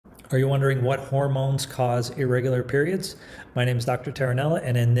Are you wondering what hormones cause irregular periods? My name is Dr. Taranella,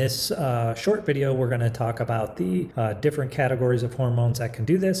 and in this short video, we're going to talk about the different categories of hormones that can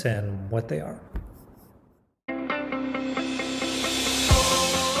do this and what they are.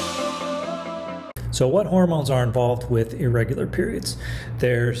 So what hormones are involved with irregular periods?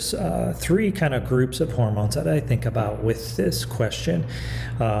 There's three kind of groups of hormones that I think about with this question.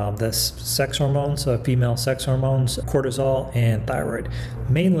 The sex hormones, female sex hormones, cortisol, and thyroid.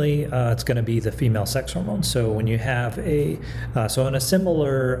 Mainly, it's going to be the female sex hormones. So when you have so in a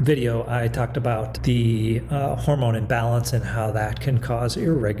similar video, I talked about the hormone imbalance and how that can cause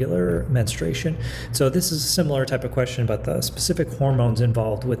irregular menstruation. So this is a similar type of question, but the specific hormones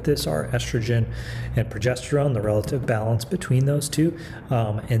involved with this are estrogen and progesterone, the relative balance between those two.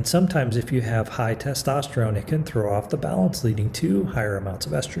 And sometimes if you have high testosterone, it can throw off the balance, leading to higher amounts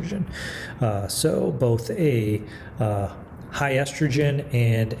of estrogen. So both a high estrogen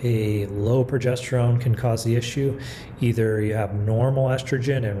and a low progesterone can cause the issue. Either you have normal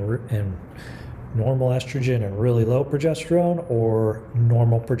estrogen and really low progesterone, or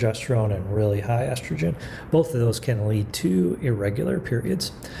normal progesterone and really high estrogen. Both of those can lead to irregular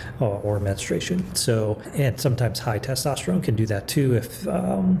periods or menstruation. So, and sometimes high testosterone can do that too. If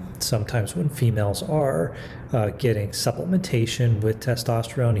sometimes when females are getting supplementation with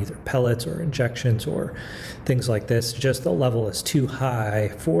testosterone, either pellets or injections or things like this, just the level is too high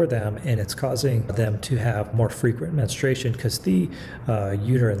for them, and it's causing them to have more frequent menstruation because the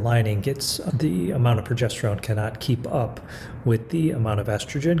uterine lining gets the amount of progesterone cannot keep up with the amount of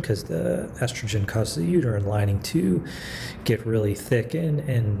estrogen, because the estrogen causes the uterine lining to get really thick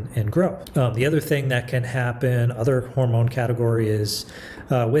and grow. The other thing that can happen, other hormone category, is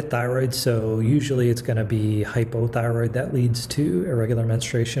with thyroid. So usually it's going to be hypothyroid that leads to irregular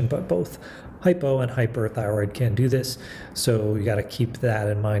menstruation, but both hypo and hyperthyroid can do this, so you got to keep that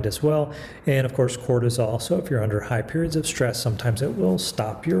in mind as well. And of course, cortisol. So if you're under high periods of stress, sometimes it will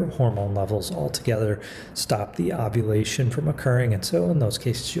stop your hormone levels altogether, stop the ovulation from occurring, and so in those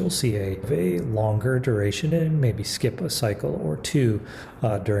cases you'll see a longer duration and maybe skip a cycle or two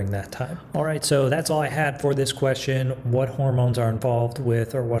during that time. All right, so that's all I had for this question: what hormones are involved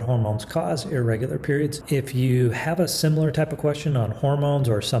with, or what hormones cause irregular periods? If you have a similar type of question on hormones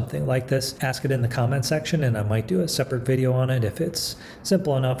or something like this, ask it in the comment section, and I might do a separate video on it. If it's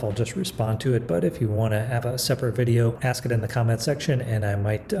simple enough, I'll just respond to it. But if you want to have a separate video, ask it in the comment section, and I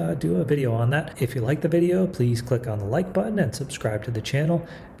might do a video on that. If you like the video, please click on the like button and subscribe to the channel.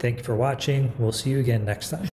 Thank you for watching. We'll see you again next time.